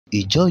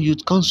IJAW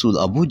Youth Council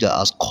Abuja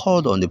has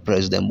called on the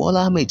President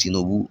Bola Ahmed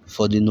Tinubu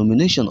for the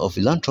nomination of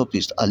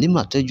philanthropist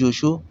Halimat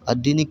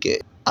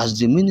Adenike as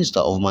the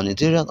Minister of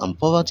Humanitarian and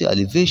Poverty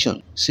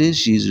Alleviation. Says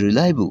she is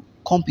reliable,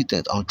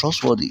 competent and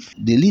trustworthy.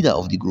 The leader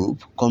of the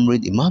group,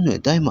 Comrade Emmanuel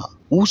Daima,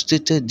 who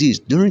stated this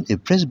during a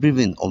press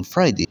briefing on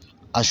Friday,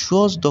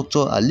 assures Dr.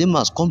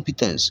 Halimat's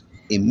competence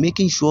in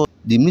making sure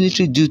the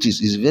military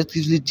duties is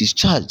effectively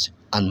discharged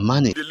and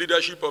managed. The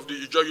leadership of the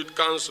IJAW Youth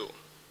Council,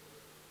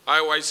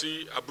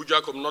 IYC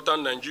Abuja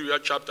Northern Nigeria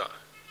chapter,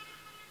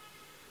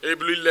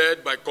 ably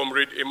led by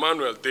Comrade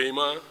Emmanuel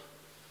Daima,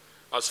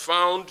 has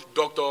found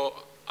Dr.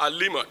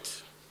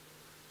 Halimat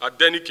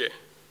Adenike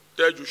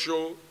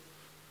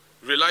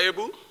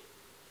reliable,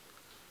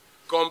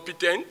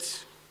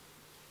 competent,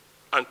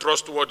 and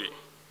trustworthy.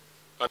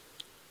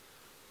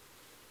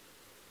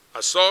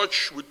 As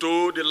such, we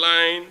toe the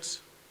lines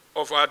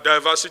of our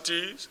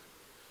diversities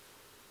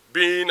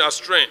being a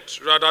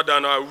strength rather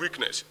than our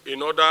weakness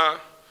in order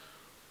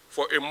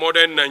for a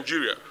modern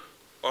Nigeria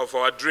of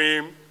our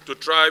dream to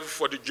thrive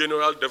for the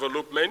general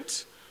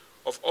development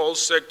of all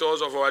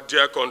sectors of our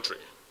dear country.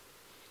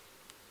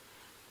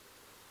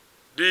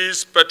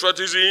 This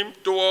patriotism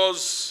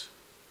towards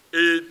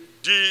a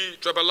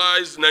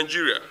de-tribalized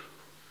Nigeria,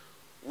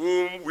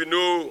 whom we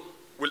know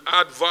will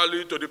add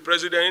value to the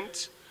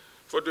President,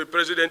 for the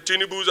President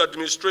Tinubu's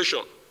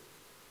administration,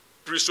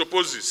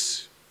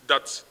 presupposes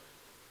that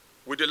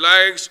with the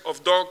likes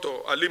of Dr.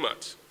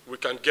 Halimat, we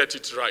can get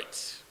it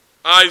right.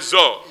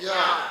 IJAW.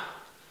 Yeah.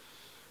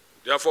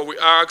 Therefore, we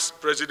ask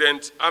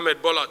President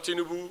Ahmed Bola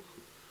Tinubu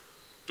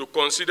to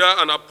consider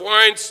and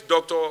appoint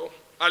Dr.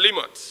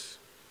 Halimat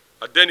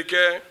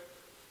Adenike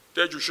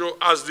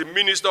as the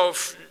Minister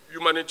of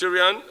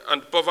Humanitarian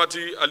and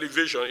Poverty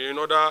Alleviation in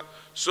order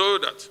so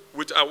that,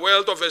 with a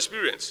wealth of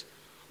experience,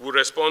 we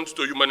respond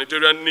to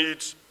humanitarian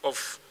needs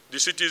of the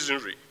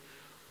citizenry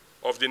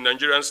of the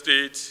Nigerian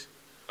state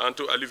and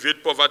to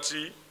alleviate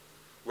poverty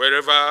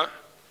wherever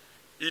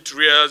it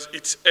rears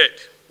its head,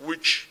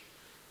 which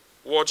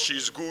what she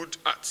is good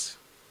at.